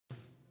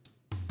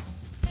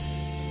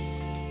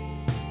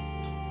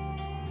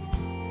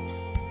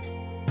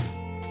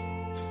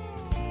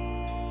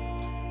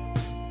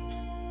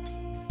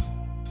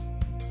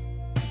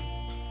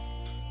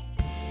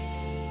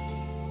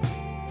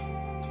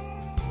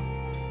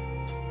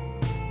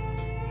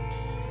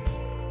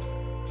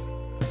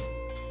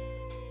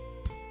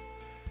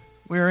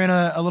We're in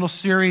a little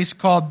series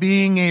called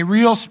Being a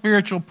Real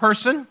Spiritual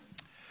Person.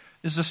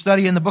 This is a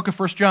study in the book of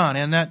 1 John.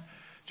 And that,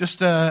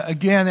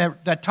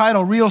 that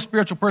title, Real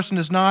Spiritual Person,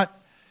 does not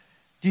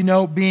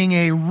denote being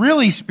a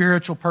really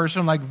spiritual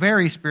person, like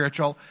very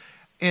spiritual.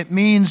 It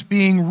means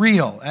being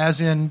real,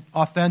 as in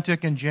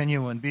authentic and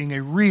genuine, being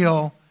a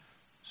real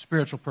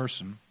spiritual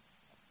person.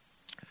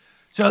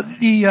 So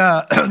the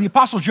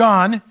Apostle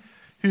John,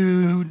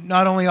 who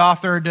not only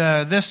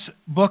authored this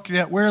book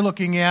that we're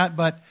looking at,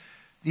 but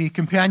the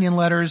companion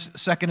letters,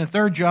 2nd and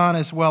 3rd John,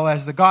 as well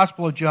as the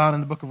Gospel of John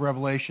and the book of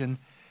Revelation,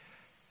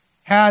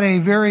 had a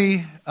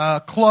very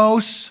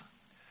close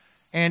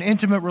and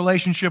intimate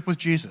relationship with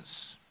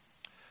Jesus.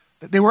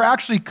 They were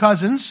actually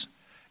cousins.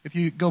 If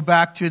you go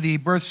back to the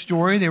birth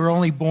story, they were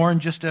only born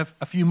just a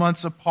few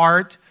months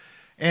apart.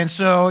 And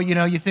so,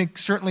 you think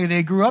certainly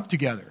they grew up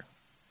together.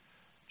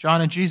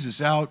 John and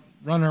Jesus out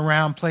running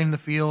around, playing in the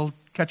field,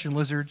 catching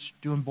lizards,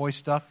 doing boy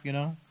stuff,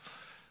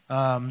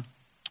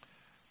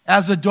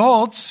 As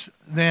adults,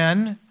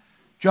 then,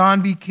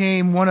 John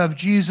became one of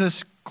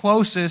Jesus'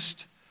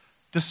 closest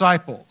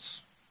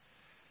disciples.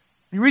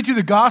 When you read through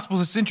the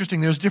Gospels, it's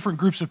interesting. There's different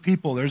groups of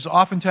people. There's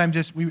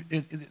oftentimes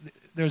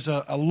there's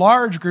a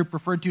large group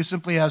referred to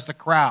simply as the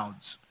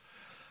crowds.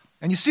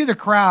 And you see the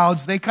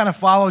crowds, they kind of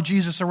follow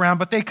Jesus around,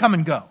 but they come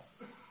and go.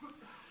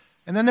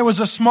 And then there was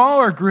a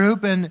smaller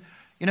group, and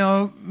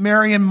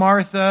Mary and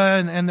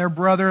Martha and their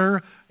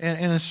brother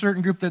and a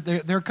certain group that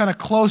they're kind of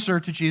closer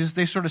to Jesus.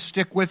 They sort of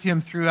stick with him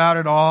throughout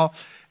it all.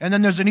 And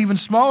then there's an even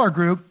smaller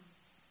group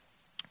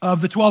of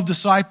the 12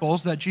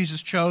 disciples that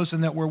Jesus chose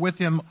and that were with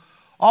him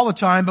all the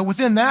time. But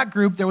within that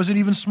group, there was an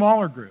even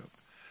smaller group.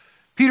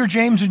 Peter,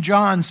 James, and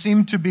John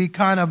seemed to be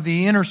kind of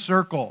the inner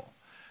circle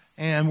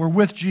and were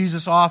with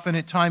Jesus often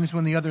at times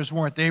when the others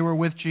weren't. They were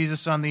with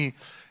Jesus on the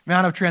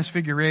Mount of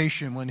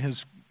Transfiguration when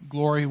his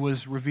glory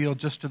was revealed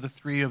just to the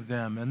three of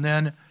them. And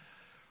then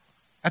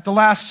at the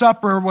Last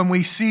Supper, when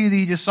we see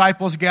the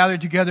disciples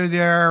gathered together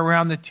there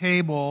around the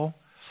table,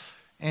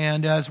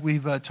 and as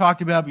we've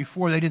talked about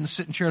before, they didn't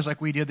sit in chairs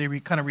like we did. They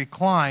kind of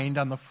reclined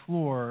on the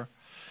floor.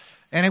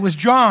 And it was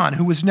John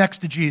who was next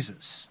to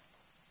Jesus.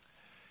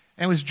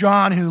 And it was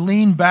John who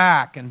leaned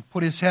back and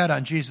put his head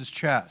on Jesus'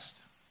 chest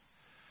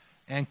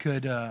and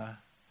could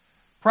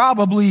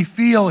probably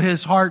feel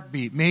his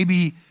heartbeat,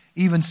 maybe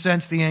even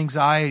sense the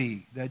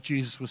anxiety that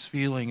Jesus was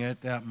feeling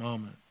at that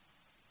moment.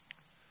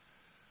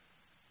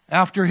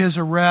 After his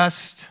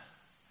arrest,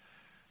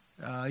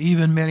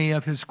 even many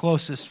of his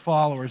closest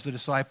followers, the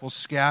disciples,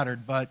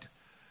 scattered. But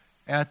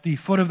at the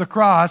foot of the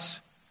cross,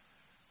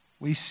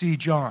 we see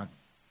John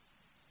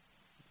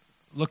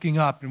looking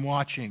up and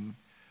watching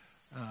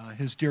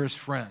his dearest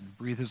friend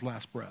breathe his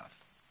last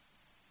breath.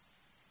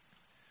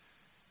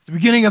 At the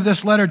beginning of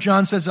this letter,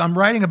 John says, I'm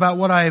writing about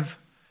what I've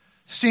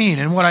seen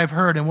and what I've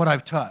heard and what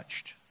I've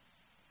touched.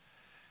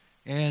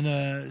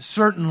 And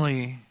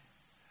certainly,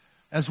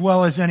 as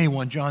well as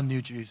anyone, John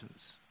knew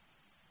Jesus.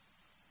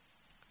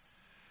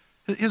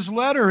 His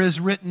letter is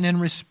written in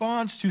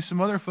response to some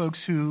other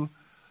folks who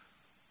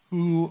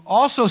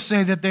also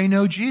say that they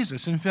know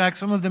Jesus. In fact,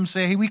 some of them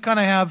say, hey, we've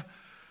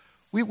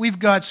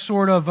got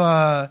sort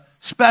of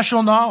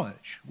special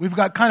knowledge. We've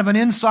got kind of an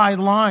inside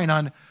line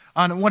on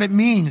what it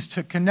means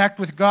to connect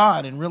with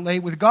God and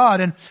relate with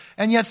God.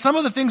 And yet some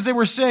of the things they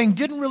were saying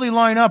didn't really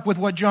line up with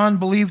what John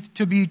believed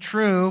to be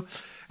true.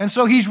 And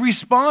so he's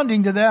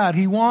responding to that.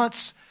 He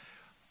wants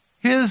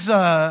his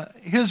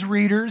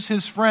readers,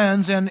 his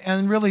friends,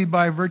 and really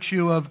by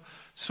virtue of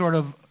sort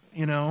of,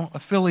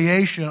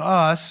 affiliation,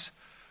 us,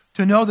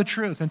 to know the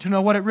truth and to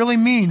know what it really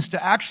means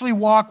to actually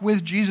walk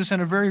with Jesus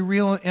in a very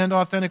real and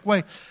authentic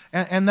way.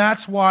 And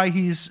that's why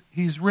he's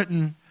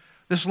written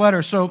this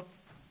letter. So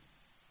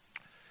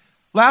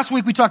last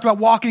week we talked about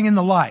walking in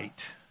the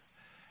light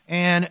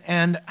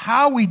and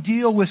how we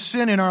deal with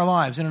sin in our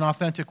lives in an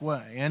authentic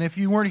way. And if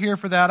you weren't here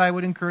for that, I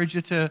would encourage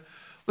you to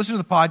listen to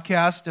the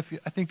podcast.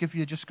 I think if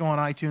you just go on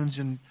iTunes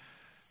and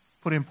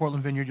put in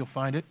Portland Vineyard, you'll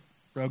find it.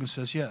 Brogan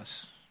says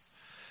yes.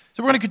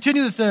 So we're going to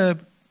continue with the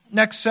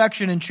next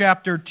section in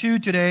chapter 2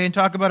 today and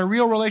talk about a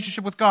real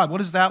relationship with God. What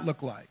does that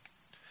look like?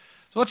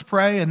 So let's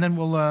pray, and then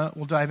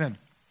we'll dive in.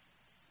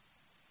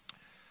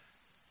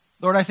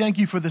 Lord, I thank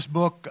you for this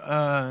book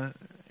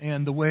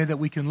and the way that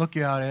we can look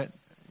at it,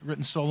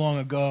 written so long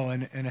ago,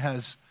 and it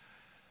has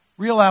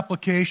real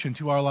application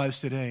to our lives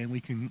today, and we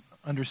can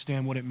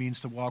understand what it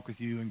means to walk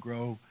with you and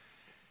grow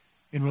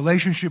in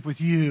relationship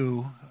with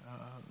you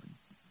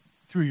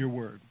through your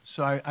word.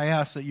 So I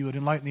ask that you would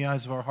enlighten the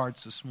eyes of our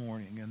hearts this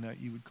morning and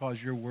that you would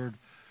cause your word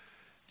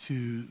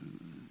to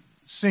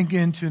sink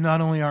into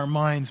not only our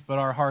minds but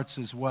our hearts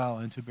as well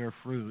and to bear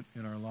fruit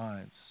in our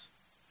lives.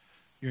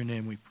 In your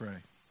name we pray.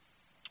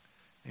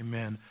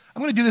 Amen.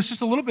 I'm going to do this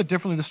just a little bit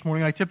differently this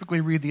morning. I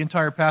typically read the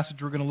entire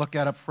passage we're going to look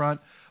at up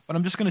front, but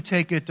I'm just going to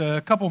take it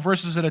a couple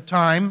verses at a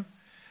time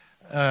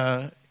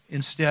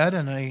instead,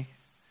 and I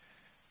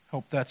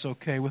hope that's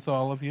okay with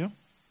all of you.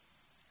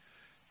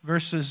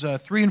 Verses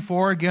 3 and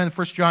 4, again,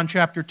 1 John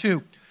chapter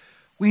 2.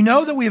 We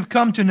know that we have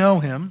come to know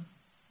him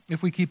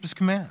if we keep his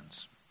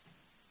commands.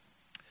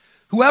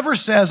 Whoever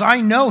says,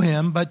 I know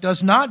him, but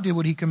does not do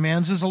what he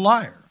commands is a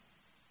liar.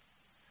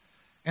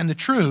 And the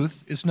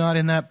truth is not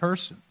in that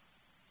person.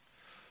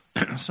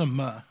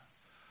 Some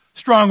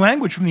strong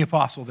language from the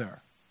apostle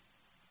there.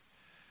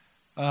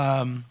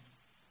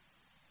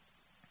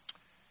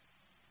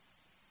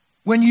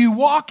 When you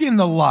walk in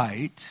the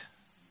light,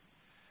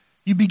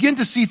 you begin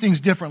to see things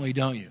differently,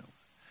 don't you?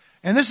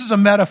 And this is a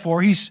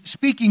metaphor. He's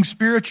speaking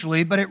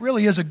spiritually, but it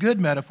really is a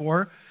good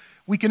metaphor.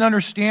 We can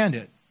understand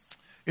it.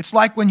 It's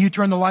like when you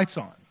turn the lights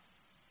on.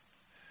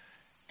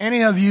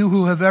 Any of you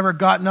who have ever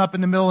gotten up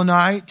in the middle of the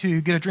night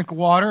to get a drink of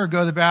water or go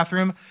to the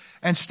bathroom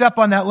and step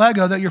on that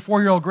Lego that your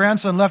 4-year-old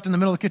grandson left in the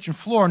middle of the kitchen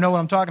floor know what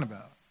I'm talking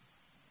about.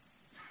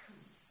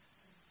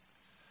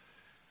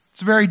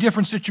 It's a very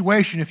different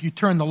situation if you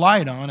turn the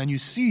light on and you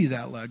see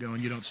that Lego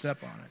and you don't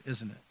step on it,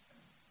 isn't it?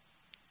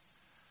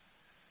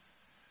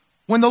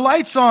 When the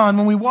light's on,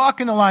 when we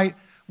walk in the light,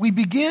 we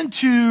begin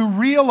to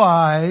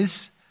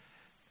realize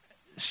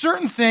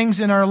certain things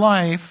in our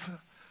life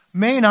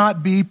may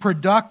not be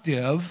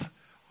productive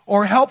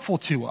or helpful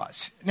to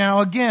us.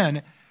 Now,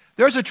 again,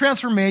 there's a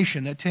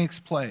transformation that takes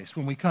place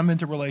when we come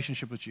into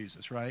relationship with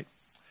Jesus, right?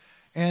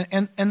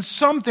 And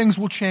some things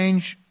will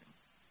change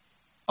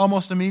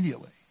almost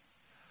immediately.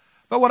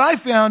 But what I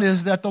found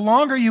is that the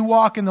longer you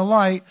walk in the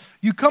light,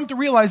 you come to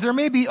realize there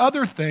may be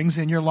other things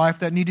in your life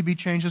that need to be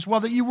changed as well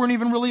that you weren't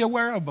even really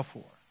aware of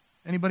before.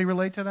 Anybody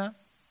relate to that?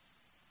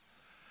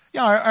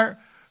 Yeah,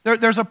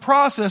 there's a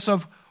process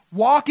of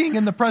walking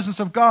in the presence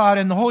of God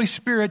and the Holy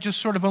Spirit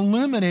just sort of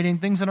illuminating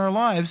things in our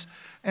lives,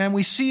 and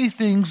we see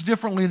things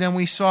differently than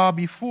we saw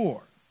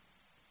before.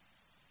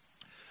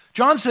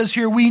 John says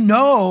here, we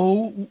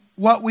know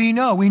what we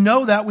know. We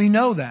know that we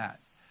know that.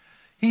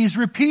 He's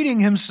repeating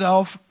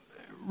himself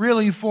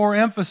really for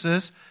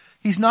emphasis.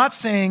 He's not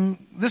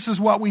saying this is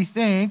what we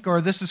think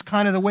or this is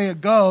kind of the way it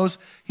goes.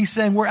 He's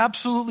saying we're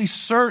absolutely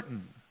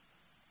certain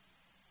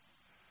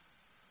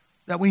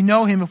that we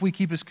know him if we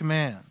keep his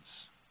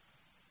commands.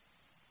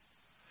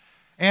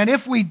 And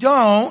if we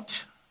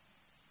don't,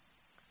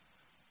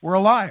 we're a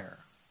liar.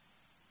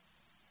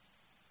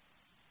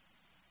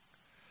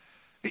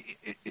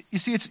 You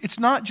see, it's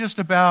not just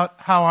about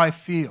how I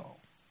feel.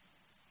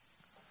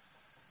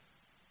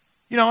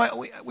 You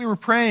know, we were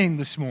praying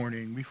this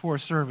morning before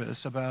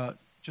service about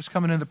just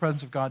coming into the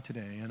presence of God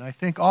today. And I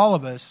think all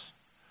of us,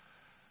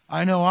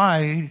 I know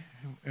I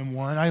am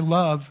one, I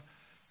love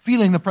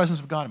feeling the presence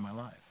of God in my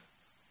life.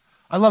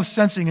 I love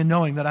sensing and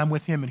knowing that I'm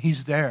with him and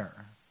he's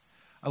there.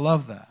 I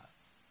love that.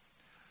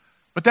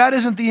 But that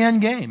isn't the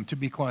end game, to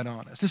be quite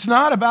honest. It's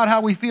not about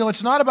how we feel.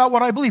 It's not about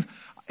what I believe.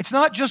 It's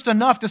not just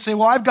enough to say,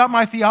 well, I've got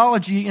my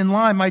theology in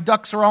line. My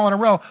ducks are all in a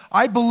row.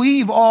 I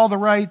believe all the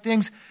right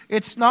things.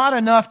 It's not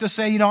enough to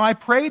say, you know, I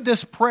prayed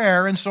this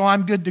prayer and so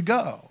I'm good to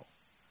go.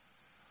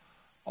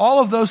 All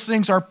of those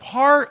things are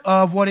part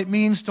of what it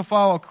means to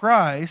follow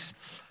Christ.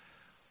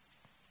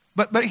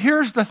 But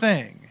here's the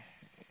thing,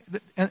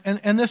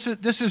 and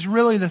this is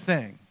really the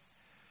thing.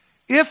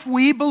 If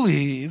we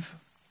believe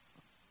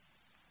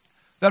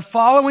that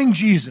following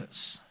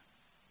Jesus,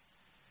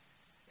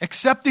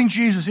 accepting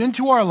Jesus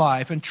into our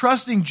life and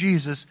trusting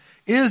Jesus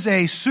is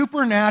a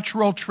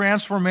supernatural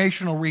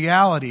transformational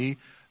reality,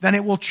 then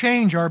it will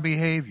change our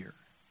behavior.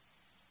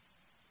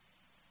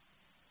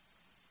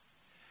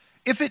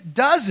 If it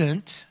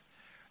doesn't,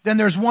 then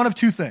there's one of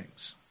two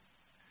things.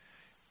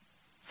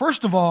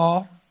 First of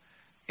all,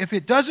 if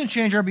it doesn't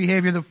change our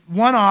behavior, the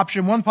one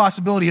option, one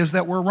possibility is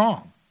that we're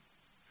wrong.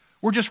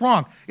 We're just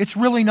wrong. It's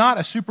really not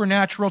a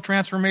supernatural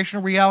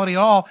transformational reality at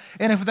all.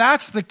 And if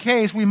that's the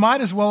case, we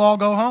might as well all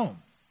go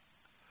home.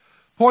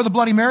 Pour the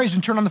Bloody Marys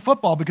and turn on the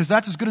football because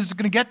that's as good as it's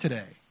going to get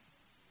today.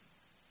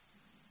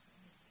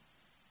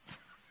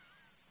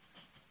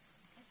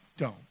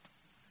 Don't.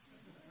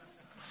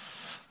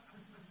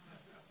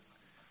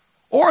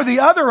 Or the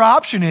other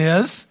option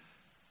is,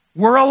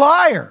 we're a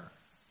liar.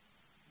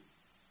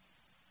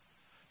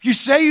 If you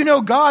say you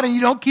know God and you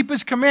don't keep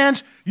his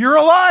commands, you're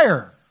a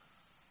liar.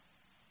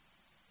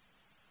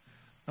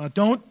 Now,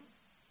 don't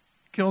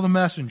kill the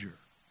messenger.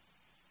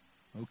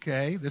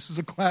 Okay? This is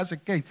a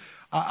classic case.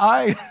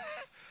 I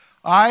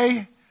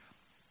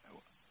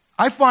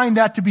find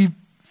that to be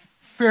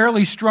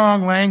fairly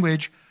strong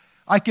language.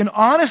 I can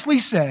honestly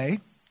say,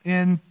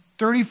 in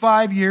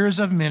 35 years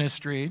of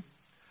ministry,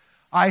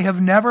 I have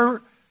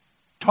never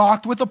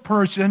talked with a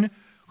person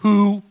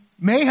who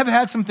may have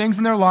had some things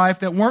in their life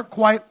that weren't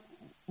quite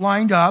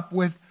lined up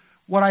with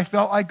what I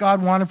felt like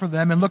God wanted for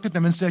them and looked at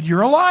them and said,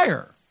 you're a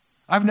liar.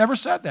 I've never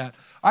said that.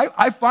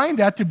 I find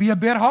that to be a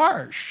bit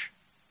harsh.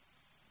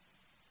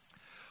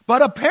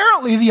 But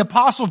apparently the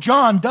Apostle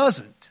John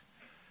doesn't.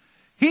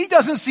 He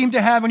doesn't seem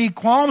to have any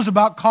qualms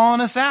about calling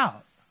us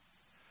out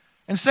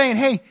and saying,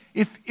 hey,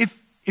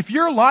 if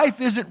your life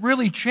isn't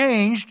really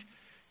changed,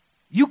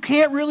 you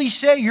can't really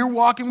say you're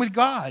walking with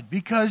God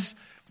because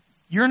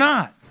you're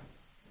not.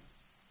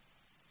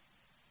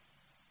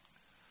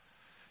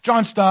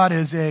 John Stott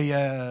is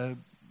a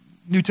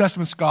New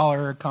Testament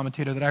scholar,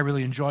 commentator that I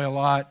really enjoy a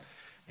lot.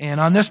 And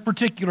on this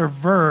particular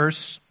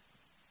verse,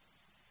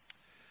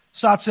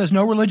 Stott says,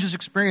 no religious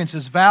experience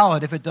is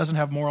valid if it doesn't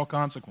have moral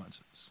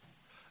consequences.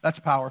 That's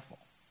powerful.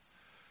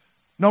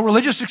 No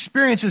religious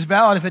experience is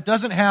valid if it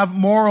doesn't have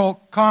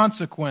moral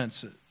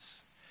consequences.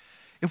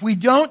 If we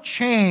don't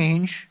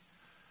change,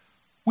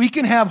 we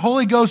can have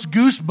Holy Ghost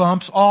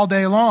goosebumps all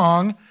day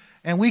long,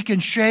 and we can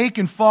shake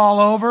and fall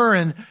over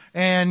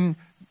and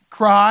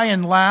cry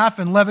and laugh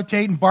and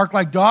levitate and bark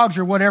like dogs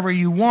or whatever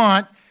you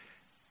want.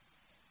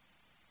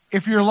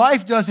 If your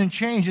life doesn't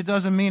change, it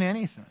doesn't mean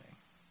anything.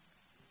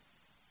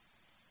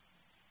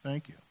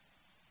 Thank you.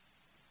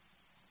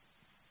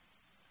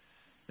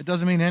 It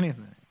doesn't mean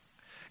anything.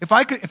 If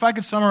I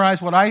could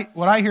summarize what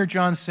I hear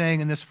John saying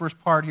in this first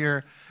part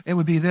here, it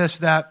would be this,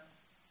 that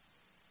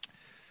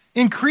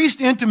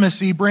increased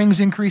intimacy brings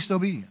increased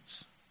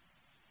obedience.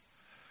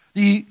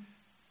 The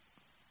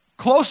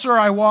closer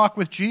I walk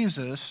with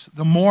Jesus,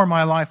 the more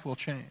my life will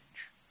change.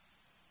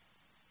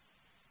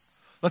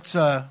 Let's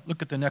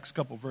look at the next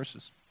couple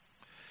verses.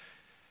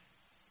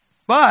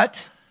 But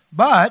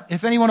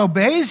if anyone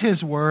obeys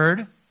his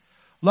word,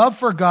 love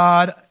for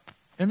God,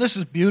 and this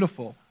is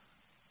beautiful,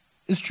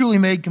 is truly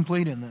made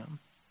complete in them.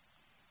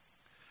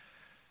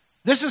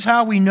 This is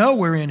how we know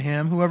we're in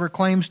him. Whoever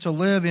claims to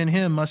live in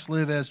him must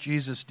live as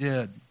Jesus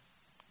did.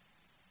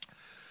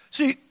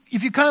 See,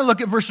 if you kind of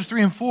look at verses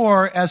 3 and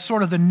 4 as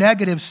sort of the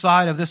negative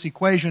side of this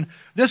equation,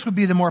 this would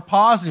be the more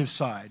positive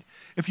side.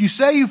 If you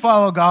say you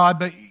follow God,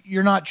 but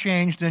you're not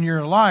changed, then you're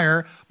a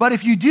liar. But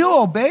if you do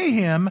obey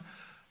him,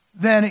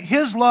 then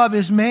his love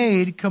is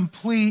made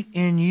complete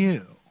in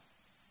you.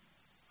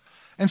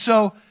 And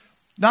so,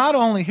 not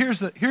only,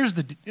 this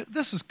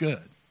is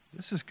good.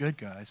 This is good,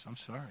 guys. I'm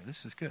sorry.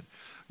 This is good.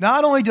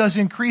 Not only does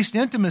increased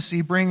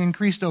intimacy bring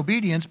increased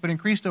obedience, but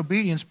increased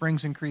obedience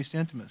brings increased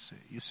intimacy.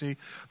 You see,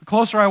 the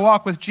closer I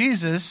walk with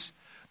Jesus,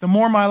 the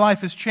more my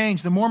life is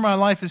changed. The more my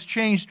life is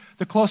changed,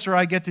 the closer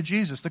I get to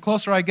Jesus. The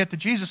closer I get to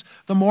Jesus,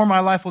 the more my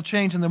life will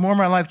change. And the more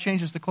my life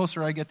changes, the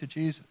closer I get to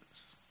Jesus.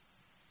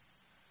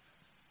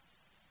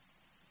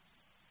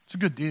 It's a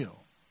good deal.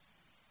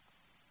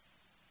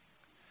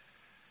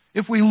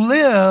 If we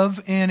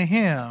live in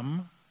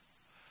him,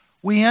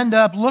 we end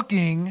up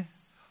looking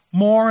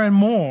more and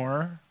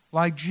more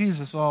like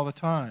Jesus all the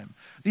time.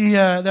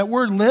 That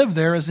word live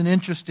there is an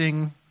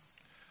interesting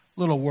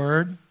little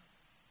word.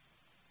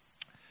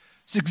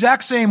 It's the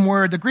exact same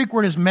word. The Greek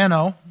word is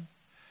meno,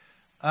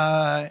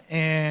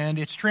 and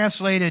it's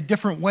translated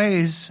different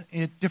ways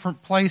in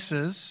different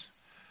places.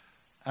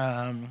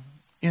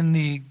 In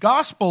the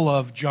Gospel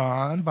of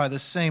John, by the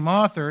same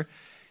author,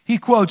 he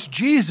quotes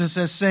Jesus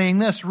as saying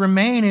this,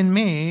 "Remain in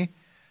me,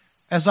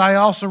 as I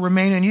also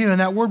remain in you." And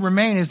that word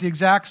remain is the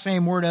exact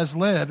same word as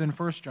live in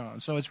 1 John.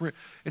 So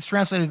it's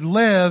translated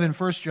live in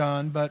 1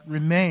 John, but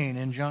remain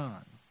in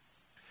John.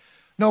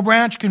 No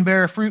branch can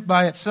bear fruit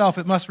by itself.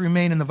 It must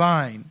remain in the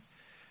vine.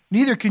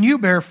 Neither can you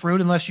bear fruit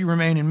unless you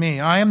remain in me.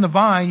 I am the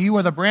vine, you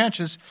are the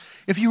branches.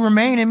 If you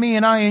remain in me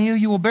and I in you,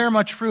 you will bear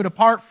much fruit.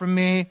 Apart from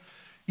me,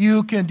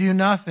 you can do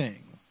nothing.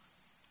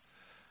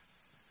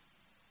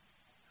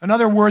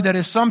 Another word that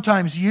is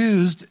sometimes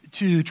used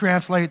to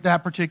translate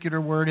that particular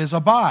word is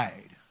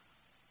abide.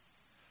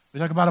 We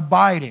talk about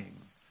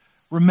abiding,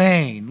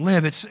 remain,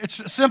 live. It's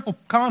a simple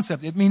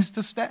concept. It means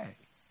to stay,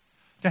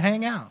 to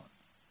hang out,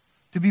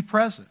 to be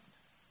present.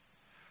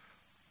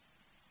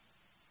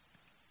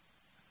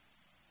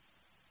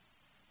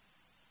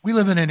 We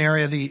live in an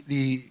area,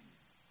 the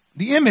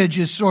image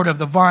is sort of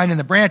the vine and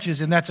the branches,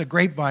 and that's a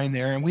grapevine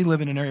there, and we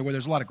live in an area where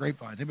there's a lot of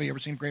grapevines. Anybody ever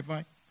seen a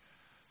grapevine?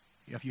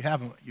 If you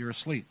haven't, you're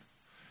asleep.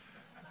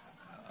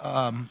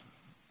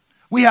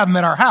 We have them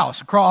at our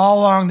house, all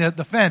along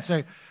the fence.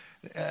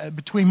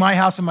 Between my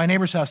house and my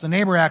neighbor's house. The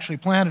neighbor actually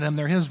planted them.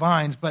 They're his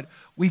vines, but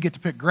we get to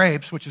pick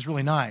grapes, which is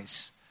really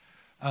nice.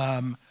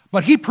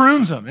 But he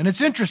prunes them, and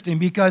it's interesting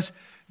because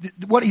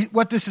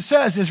what this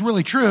says is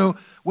really true.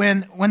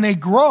 When they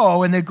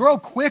grow, and they grow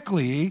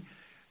quickly,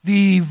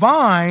 the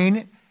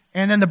vine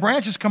and then the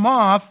branches come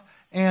off,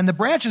 and the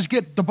branches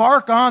get the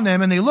bark on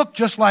them, and they look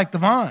just like the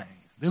vine.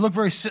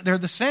 They're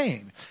the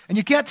same. And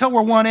you can't tell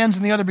where one ends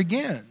and the other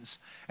begins.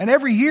 And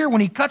every year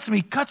when he cuts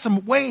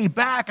them way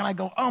back, and I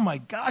go, oh my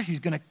gosh, he's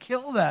going to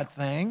kill that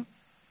thing.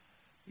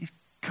 He's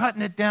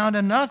cutting it down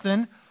to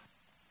nothing.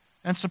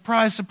 And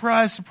surprise,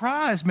 surprise,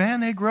 surprise, man,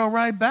 they grow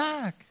right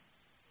back.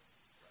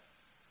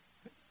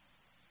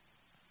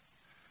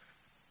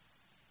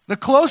 The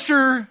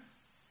closer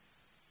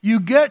you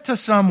get to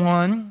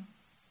someone,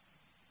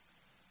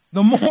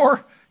 the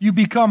more you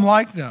become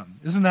like them.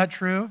 Isn't that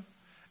true?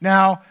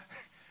 Now,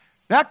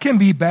 that can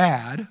be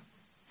bad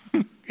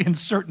in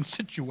certain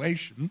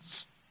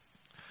situations.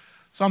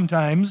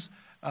 Sometimes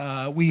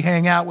we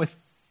hang out with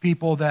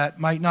people that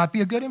might not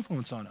be a good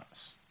influence on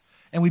us,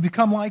 and we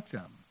become like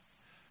them.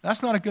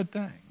 That's not a good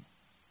thing.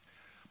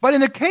 But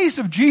in the case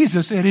of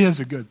Jesus, it is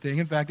a good thing.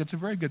 In fact, it's a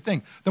very good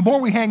thing. The more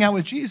we hang out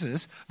with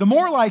Jesus, the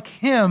more like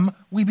him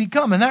we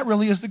become, and that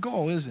really is the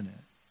goal, isn't it?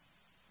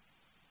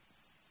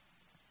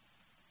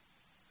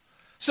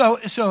 So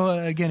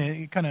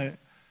again, kind of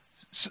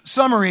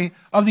summary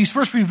of these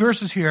first few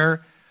verses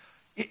here,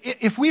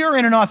 If we are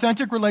in an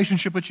authentic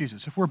relationship with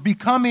Jesus, if we're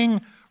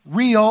becoming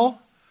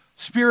real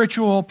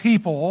spiritual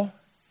people,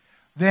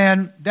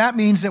 then that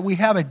means that we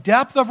have a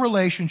depth of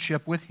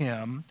relationship with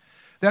Him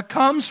that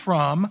comes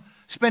from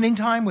spending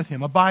time with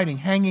Him, abiding,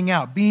 hanging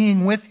out,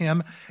 being with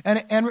Him.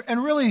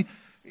 And really,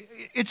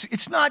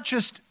 it's not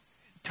just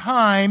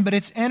time, but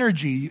it's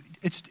energy.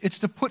 It's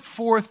to put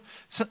forth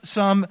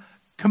some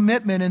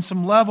commitment and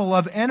some level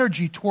of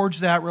energy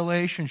towards that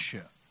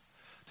relationship.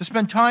 To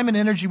spend time and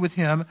energy with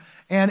Him.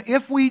 And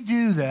if we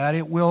do that,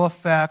 it will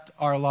affect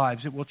our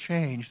lives. It will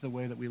change the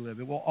way that we live.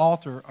 It will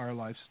alter our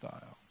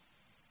lifestyle.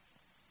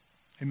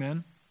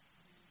 Amen?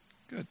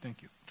 Good,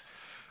 thank you.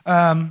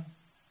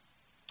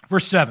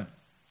 Verse 7.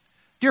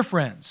 Dear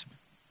friends,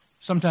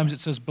 sometimes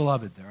it says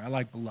beloved there. I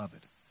like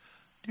beloved.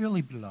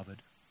 Dearly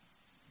beloved.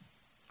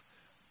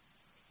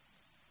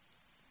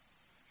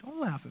 Don't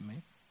laugh at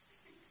me.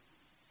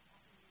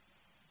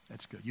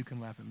 That's good. You can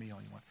laugh at me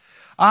all you want.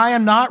 I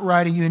am not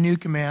writing you a new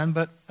command,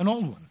 but an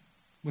old one,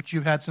 which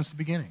you've had since the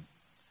beginning.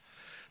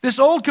 This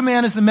old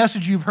command is the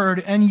message you've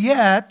heard, and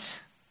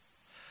yet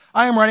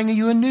I am writing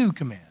you a new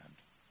command.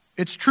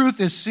 Its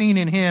truth is seen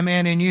in Him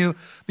and in you,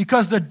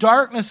 because the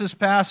darkness is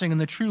passing and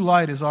the true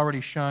light is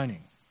already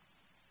shining.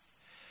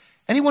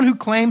 Anyone who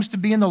claims to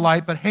be in the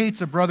light but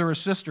hates a brother or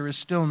sister is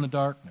still in the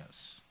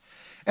darkness.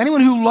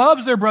 Anyone who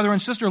loves their brother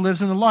and sister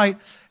lives in the light,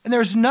 and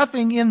there is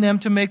nothing in them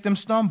to make them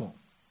stumble.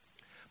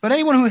 But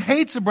anyone who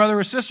hates a brother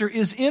or sister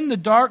is in the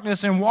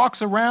darkness and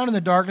walks around in the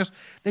darkness.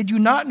 They do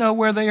not know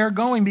where they are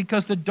going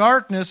because the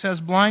darkness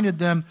has blinded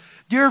them.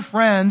 Dear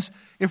friends,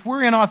 if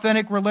we're in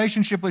authentic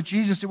relationship with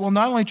Jesus, it will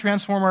not only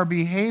transform our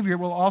behavior, it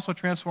will also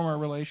transform our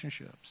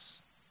relationships.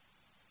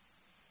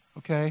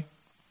 Okay?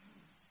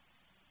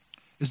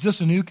 Is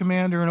this a new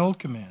command or an old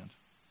command?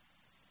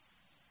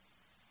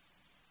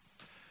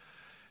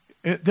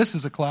 This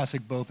is a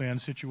classic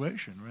both-and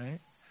situation,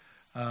 right?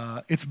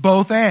 It's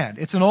both and.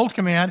 It's an old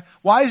command.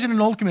 Why is it an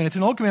old command? It's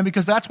an old command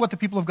because that's what the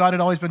people of God had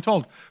always been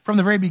told. From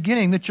the very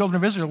beginning, the children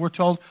of Israel were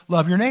told,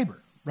 love your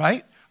neighbor,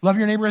 right? Love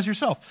your neighbor as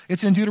yourself.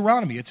 It's in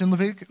Deuteronomy. It's in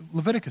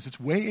Leviticus. It's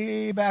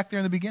way back there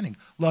in the beginning.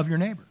 Love your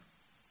neighbor.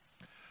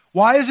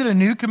 Why is it a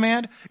new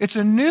command? It's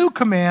a new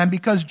command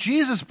because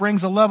Jesus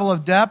brings a level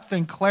of depth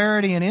and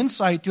clarity and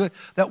insight to it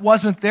that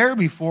wasn't there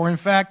before. In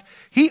fact,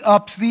 He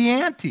ups the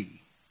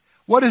ante.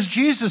 What does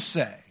Jesus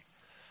say?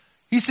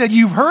 He said,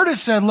 you've heard it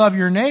said, love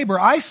your neighbor.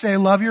 I say,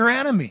 love your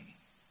enemy.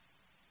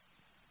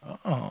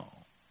 Oh.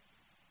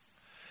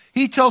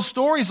 He tells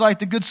stories like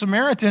the Good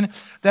Samaritan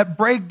that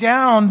break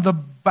down the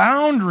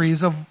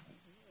boundaries of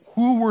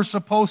who we're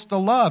supposed to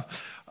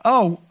love.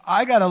 Oh,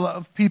 I got to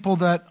love people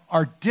that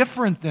are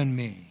different than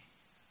me.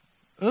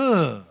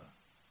 Ugh.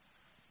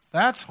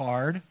 That's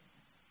hard.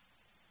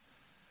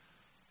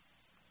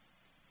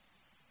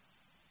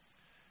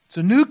 It's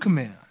a new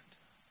command.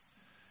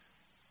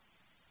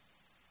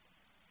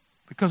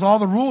 Because all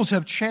the rules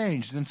have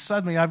changed, and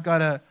suddenly I've got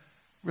to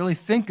really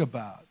think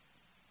about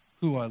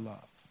who I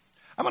love.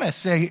 I want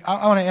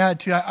to add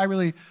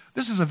to,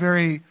 this is a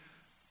very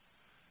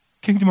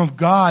kingdom of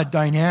God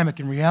dynamic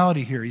and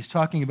reality here. He's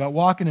talking about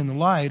walking in the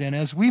light, and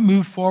as we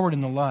move forward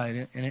in the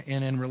light and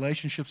in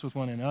relationships with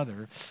one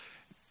another,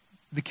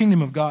 the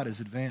kingdom of God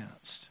is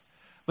advanced.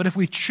 But if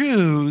we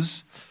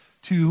choose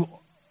to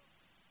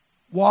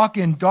walk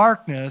in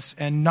darkness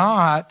and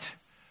not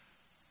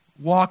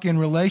walk in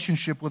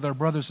relationship with our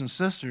brothers and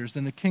sisters,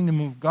 then the kingdom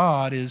of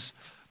God is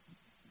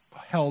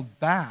held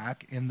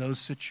back in those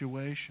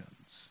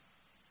situations.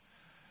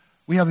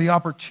 We have the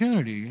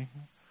opportunity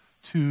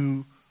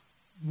to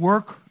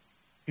work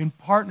in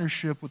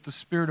partnership with the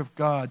Spirit of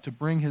God to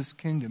bring His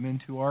kingdom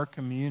into our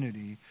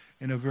community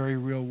in a very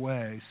real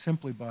way,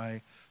 simply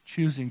by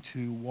choosing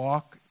to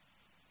walk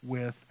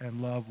with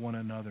and love one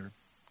another.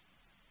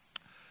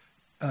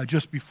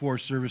 Just before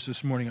service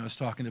this morning, I was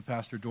talking to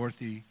Pastor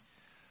Dorothy,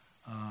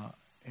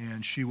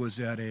 and she was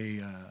at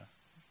a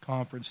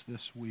conference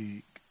this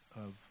week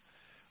of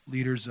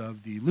leaders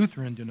of the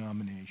Lutheran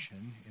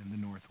denomination in the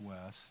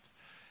Northwest.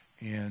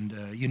 And,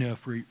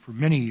 for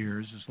many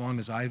years, as long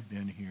as I've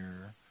been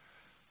here,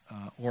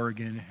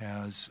 Oregon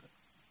has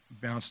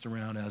bounced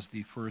around as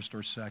the first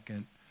or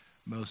second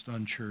most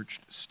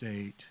unchurched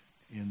state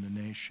in the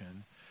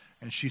nation.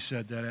 And she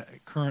said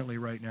that currently,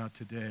 right now,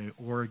 today,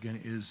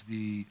 Oregon is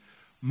the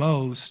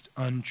most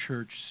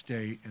unchurched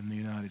state in the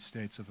United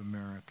States of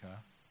America.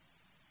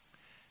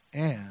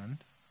 And,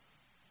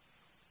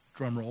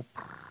 drum roll,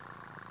 there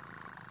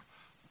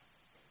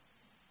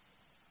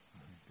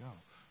you go.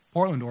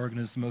 Portland, Oregon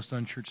is the most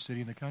unchurched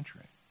city in the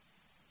country.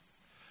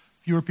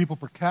 Fewer people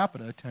per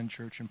capita attend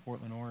church in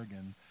Portland,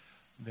 Oregon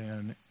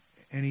than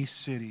any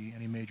city,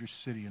 any major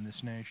city in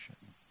this nation.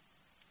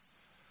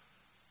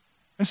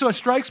 And so it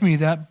strikes me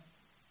that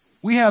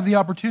we have the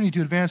opportunity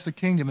to advance the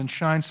kingdom and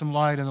shine some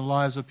light in the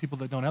lives of people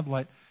that don't have the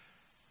light.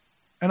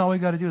 And all we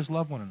got to do is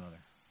love one another.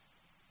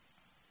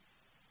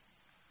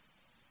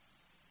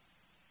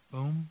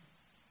 Boom.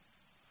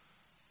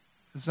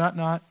 Is that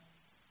not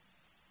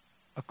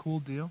a cool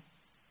deal?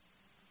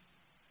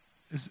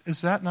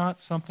 Is that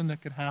not something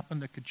that could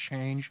happen, that could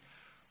change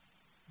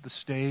the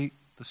state,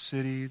 the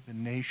city, the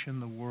nation,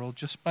 the world,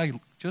 just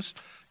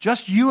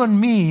you and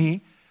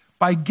me,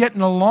 by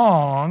getting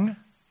along,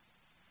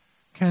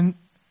 can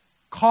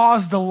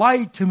cause the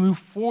light to move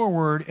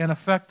forward and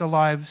affect the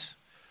lives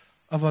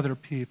of other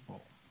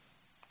people.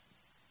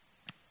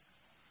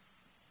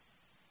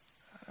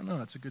 I don't know,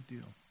 that's a good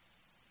deal.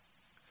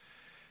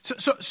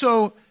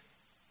 So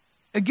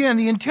again,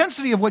 the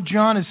intensity of what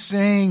John is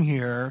saying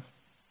here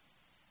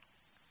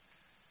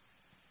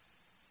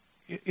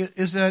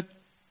is that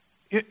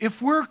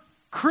if we're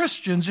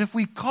Christians, if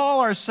we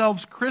call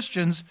ourselves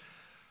Christians,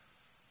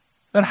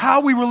 that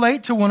how we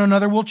relate to one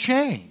another will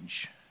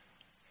change.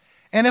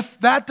 And if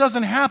that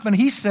doesn't happen,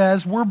 he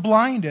says we're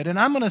blinded. And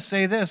I'm going to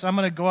say this, I'm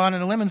going to go out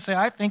on a limb and say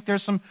I think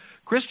there's some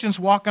Christians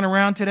walking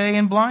around today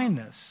in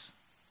blindness.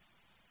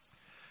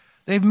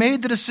 They've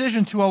made the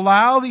decision to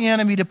allow the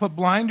enemy to put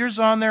blinders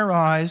on their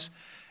eyes,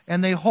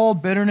 and they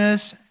hold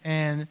bitterness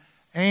and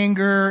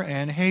anger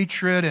and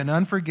hatred and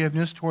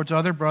unforgiveness towards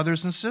other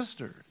brothers and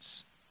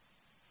sisters.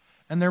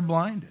 And they're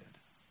blinded.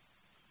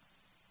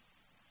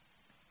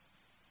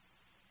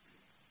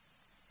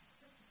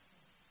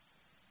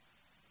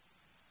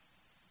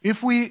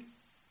 If we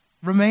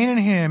remain in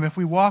Him, if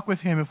we walk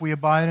with Him, if we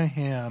abide in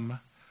Him,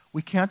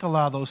 we can't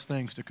allow those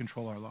things to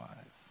control our life.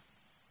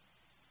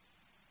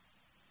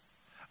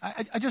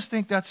 I just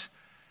think that's,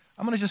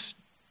 I'm going to just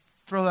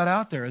throw that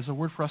out there as a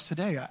word for us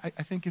today.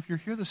 I think if you're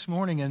here this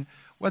morning, and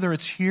whether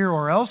it's here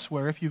or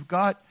elsewhere, if you've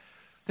got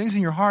things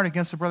in your heart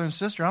against a brother and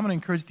sister, I'm going to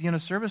encourage you at the end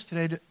of service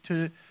today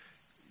to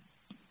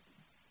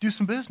do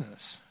some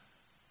business.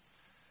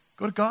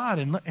 Go to God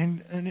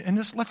and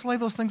just let's lay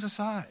those things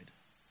aside.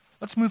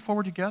 Let's move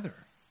forward together.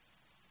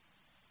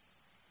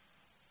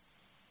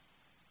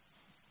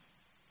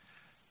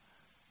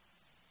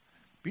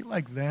 Be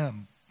like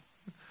them.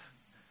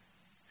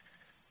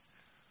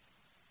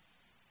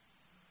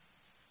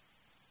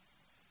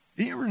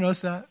 You ever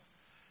notice that?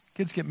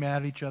 Kids get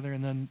mad at each other,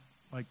 and then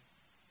like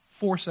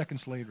 4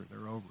 seconds later,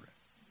 they're over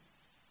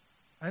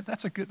it.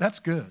 That's good.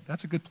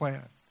 That's a good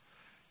plan.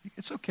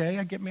 It's okay.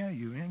 I get mad at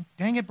you. Man.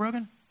 Dang it,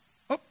 Brogan.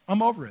 Oh,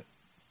 I'm over it.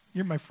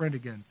 You're my friend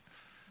again.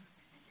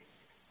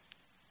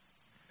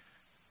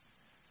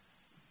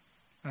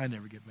 I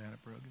never get mad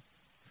at Brogan.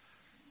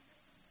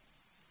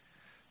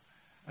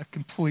 I've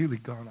completely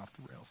gone off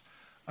the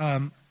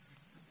rails.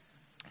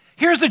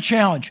 Here's the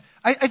challenge.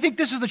 I think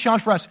this is the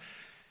challenge for us.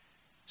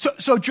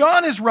 So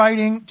John is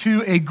writing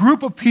to a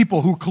group of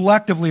people who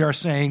collectively are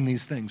saying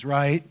these things,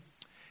 right?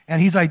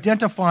 And he's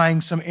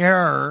identifying some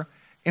error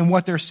in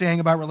what they're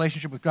saying about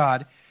relationship with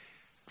God.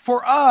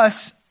 For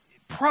us,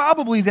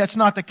 probably that's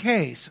not the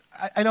case.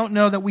 I don't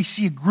know that we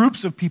see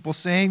groups of people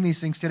saying these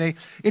things today.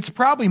 It's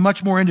probably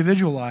much more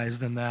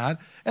individualized than that.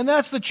 And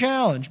that's the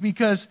challenge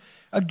because,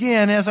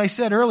 again, as I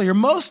said earlier,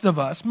 most of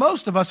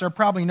us are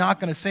probably not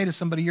going to say to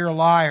somebody, you're a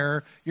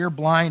liar, you're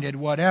blinded,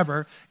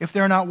 whatever, if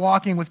they're not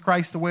walking with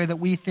Christ the way that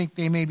we think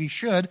they maybe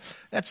should.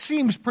 That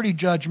seems pretty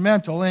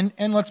judgmental,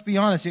 and let's be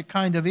honest, it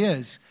kind of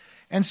is.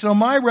 And so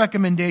my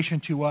recommendation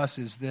to us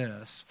is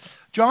this.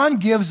 John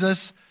gives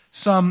us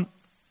some,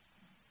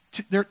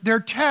 they're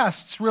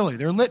tests, really,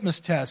 they're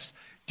litmus tests.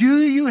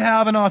 Do you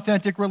have an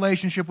authentic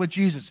relationship with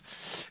Jesus?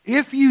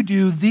 If you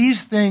do,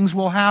 these things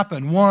will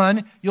happen.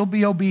 1, you'll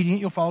be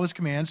obedient, you'll follow His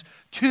commands.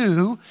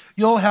 2,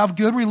 you'll have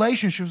good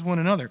relationships with one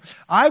another.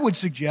 I would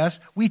suggest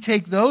we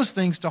take those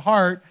things to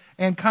heart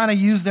and kind of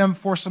use them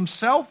for some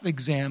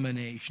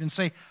self-examination and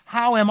say,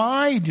 how am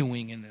I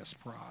doing in this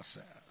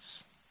process?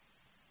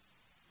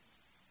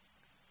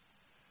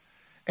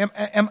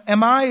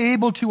 Am I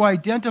able to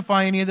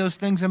identify any of those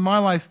things in my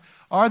life?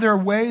 Are there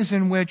ways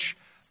in which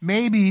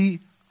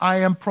maybe I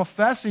am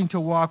professing to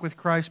walk with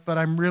Christ, but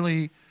I'm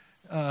really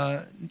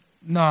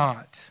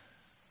not?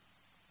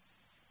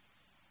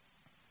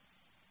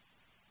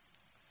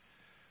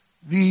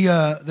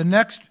 The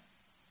next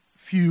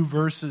few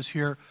verses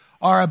here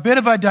are a bit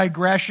of a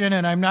digression,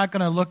 and I'm not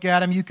going to look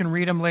at them. You can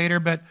read them later,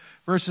 but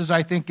verses,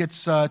 I think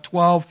it's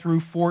 12 through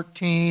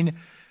 14,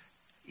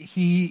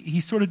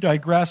 he sort of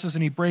digresses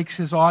and he breaks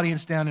his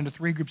audience down into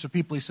 3 groups of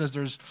people. He says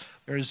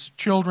there's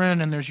children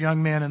and there's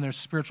young men and there's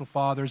spiritual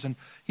fathers, and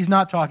he's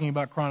not talking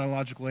about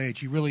chronological age.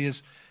 He really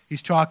is,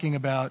 he's talking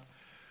about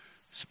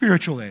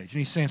spiritual age. And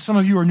he's saying some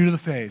of you are new to the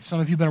faith,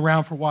 some of you have been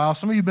around for a while,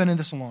 some of you have been in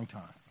this a long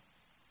time.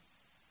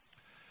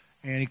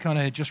 And he kind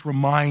of just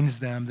reminds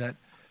them that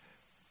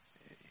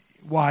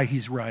why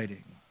he's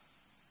writing.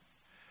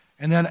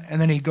 And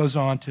then he goes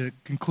on to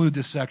conclude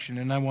this section,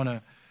 and I want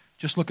to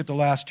just look at the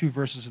last 2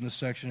 verses in this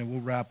section, and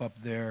we'll wrap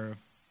up there.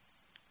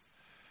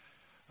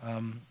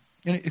 And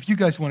if you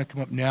guys want to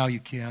come up now, you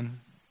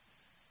can.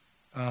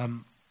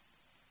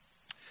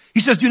 He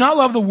says, do not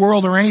love the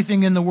world or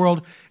anything in the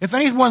world. If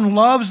anyone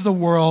loves the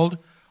world,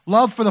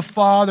 love for the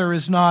Father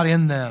is not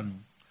in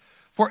them.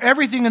 For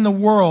everything in the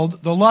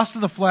world, the lust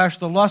of the flesh,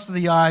 the lust of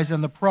the eyes,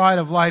 and the pride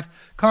of life,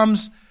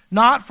 comes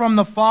not from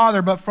the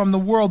Father, but from the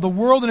world. The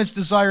world and its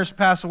desires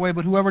pass away,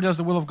 but whoever does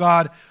the will of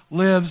God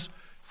lives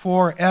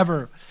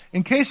forever.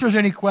 In case there's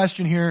any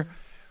question here,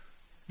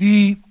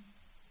 the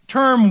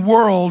term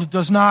world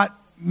does not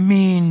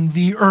mean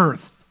the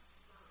earth.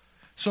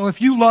 So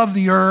if you love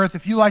the earth,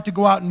 if you like to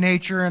go out in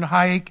nature and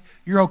hike,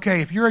 you're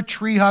okay. If you're a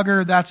tree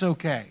hugger, that's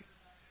okay.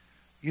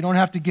 You don't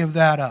have to give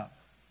that up.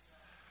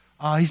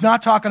 He's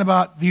not talking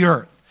about the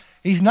earth.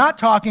 He's not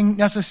talking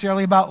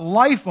necessarily about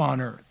life on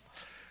earth.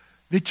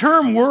 The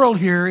term world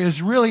here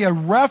is really a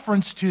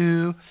reference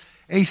to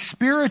a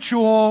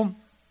spiritual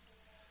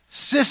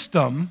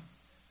system,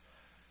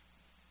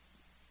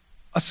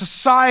 a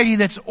society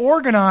that's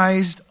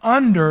organized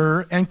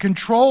under and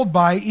controlled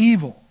by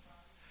evil.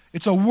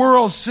 It's a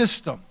world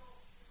system.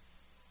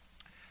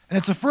 And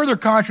it's a further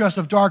contrast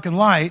of dark and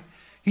light.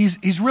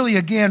 He's really,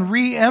 again,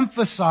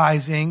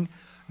 re-emphasizing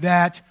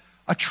that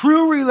a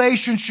true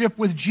relationship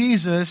with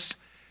Jesus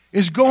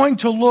is going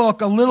to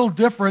look a little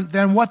different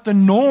than what the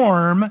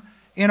norm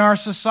in our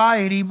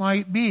society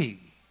might be.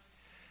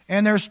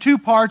 And there's two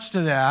parts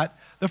to that.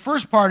 The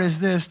first part is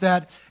this,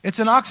 that it's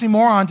an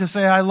oxymoron to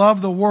say, I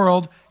love the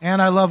world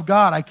and I love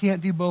God. I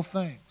can't do both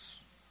things.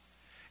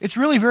 It's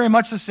really very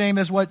much the same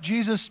as what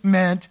Jesus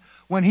meant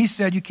when he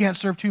said you can't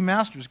serve two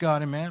masters,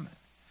 God and mammon.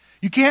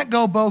 You can't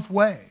go both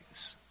ways.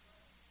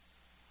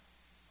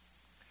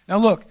 Now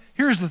look,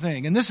 here's the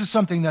thing, and this is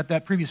something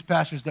that previous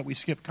passage that we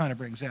skipped kind of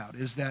brings out,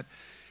 is that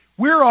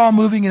we're all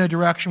moving in a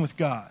direction with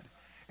God.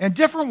 And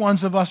different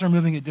ones of us are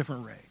moving at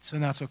different rates,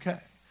 and that's okay.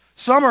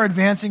 Some are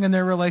advancing in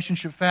their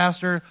relationship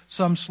faster,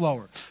 some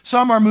slower.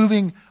 Some are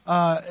moving,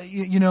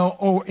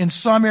 in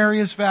some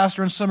areas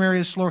faster, in some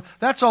areas slower.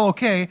 That's all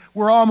okay.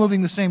 We're all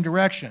moving the same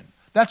direction.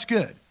 That's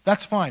good.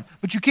 That's fine.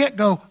 But you can't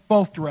go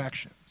both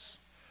directions.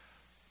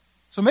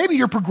 So maybe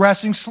you're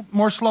progressing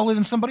more slowly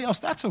than somebody else.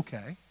 That's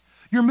okay.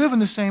 You're moving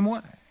the same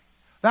way.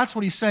 That's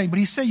what he's saying. But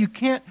he's saying you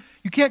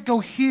can't go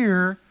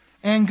here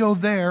and go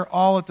there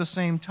all at the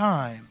same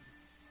time.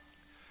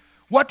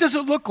 What does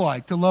it look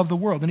like to love the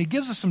world? And he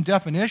gives us some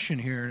definition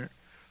here.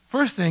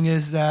 First thing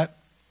is that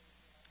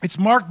it's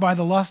marked by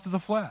the lust of the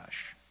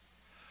flesh.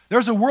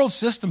 There's a world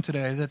system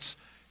today that's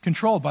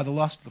controlled by the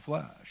lust of the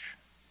flesh.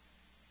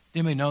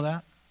 Anybody know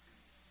that?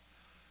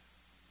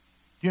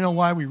 Do you know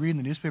why we read in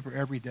the newspaper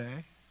every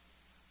day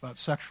about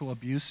sexual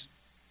abuse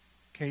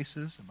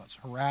cases, about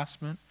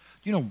harassment?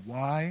 Do you know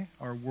why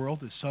our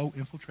world is so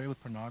infiltrated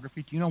with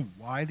pornography? Do you know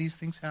why these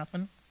things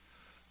happen?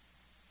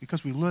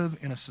 Because we live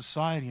in a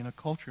society, in a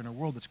culture, in a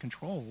world that's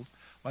controlled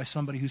by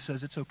somebody who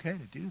says it's okay to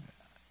do that.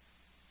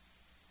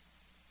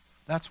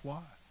 That's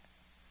why.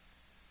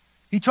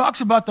 He talks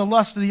about the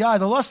lust of the eye.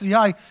 The lust of the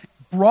eye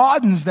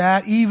broadens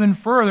that even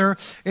further.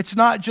 It's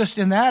not just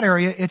in that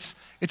area.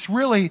 It's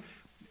really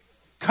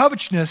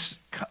covetousness.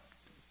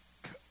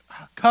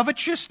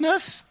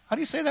 Covetousness? How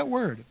do you say that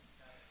word?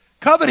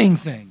 Coveting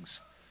things.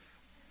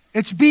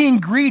 It's being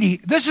greedy.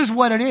 This is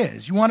what it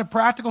is. You want it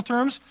practical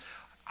terms?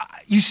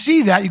 You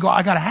see that, you go,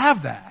 I got to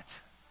have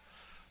that.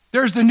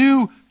 There's the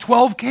new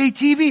 12K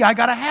TV, I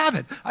got to have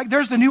it.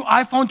 There's the new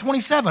iPhone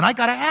 27, I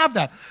got to have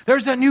that.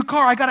 There's that new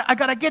car, I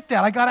got to get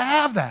that, I got to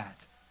have that.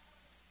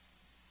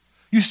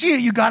 You see it,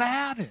 you got to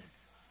have it.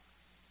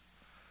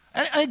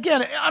 And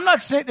again, I'm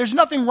not saying there's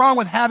nothing wrong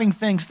with having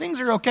things.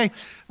 Things are okay.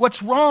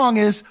 What's wrong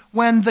is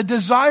when the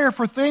desire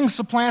for things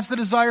supplants the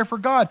desire for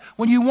God.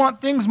 When you want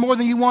things more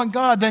than you want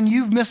God, then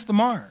you've missed the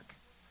mark.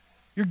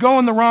 You're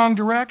going the wrong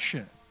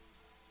direction.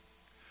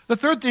 The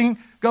third thing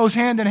goes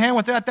hand in hand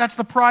with that. That's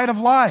the pride of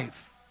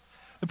life.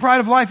 The pride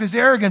of life is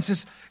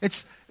arrogance.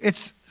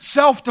 It's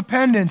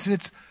self-dependence.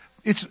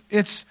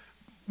 It's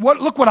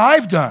look what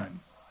I've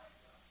done.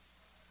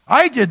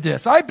 I did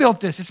this. I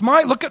built this.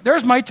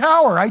 There's my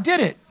tower. I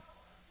did it.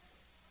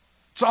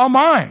 It's all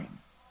mine.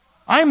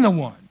 I'm the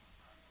one.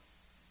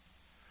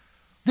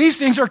 These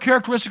things are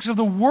characteristics of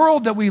the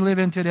world that we live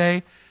in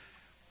today.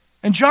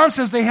 And John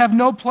says they have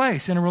no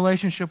place in a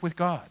relationship with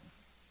God.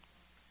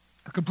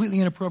 Are completely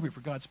inappropriate for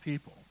God's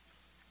people.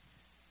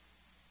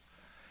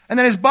 And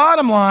then his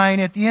bottom line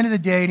at the end of the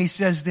day, and he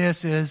says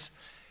this, is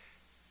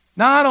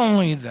not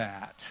only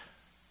that,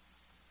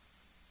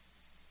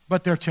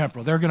 but they're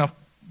temporal. They're going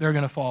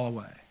to fall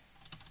away.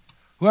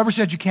 Whoever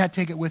said you can't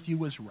take it with you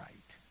was right.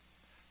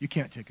 You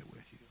can't take it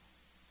with you.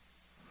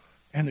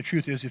 And the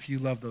truth is, if you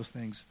love those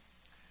things,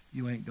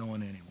 you ain't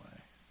going anyway.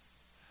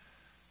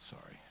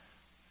 Sorry.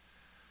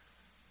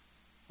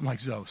 I'm like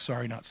Zoe,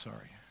 sorry, not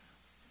sorry.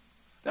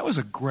 That was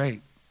a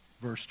great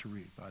verse to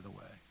read, by the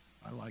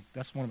way.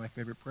 That's one of my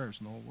favorite prayers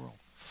in the whole world.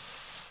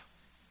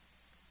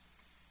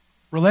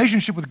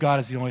 Relationship with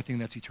God is the only thing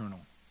that's eternal.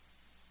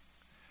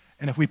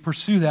 And if we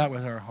pursue that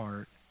with our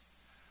heart,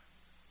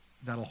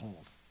 that'll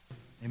hold.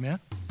 Amen?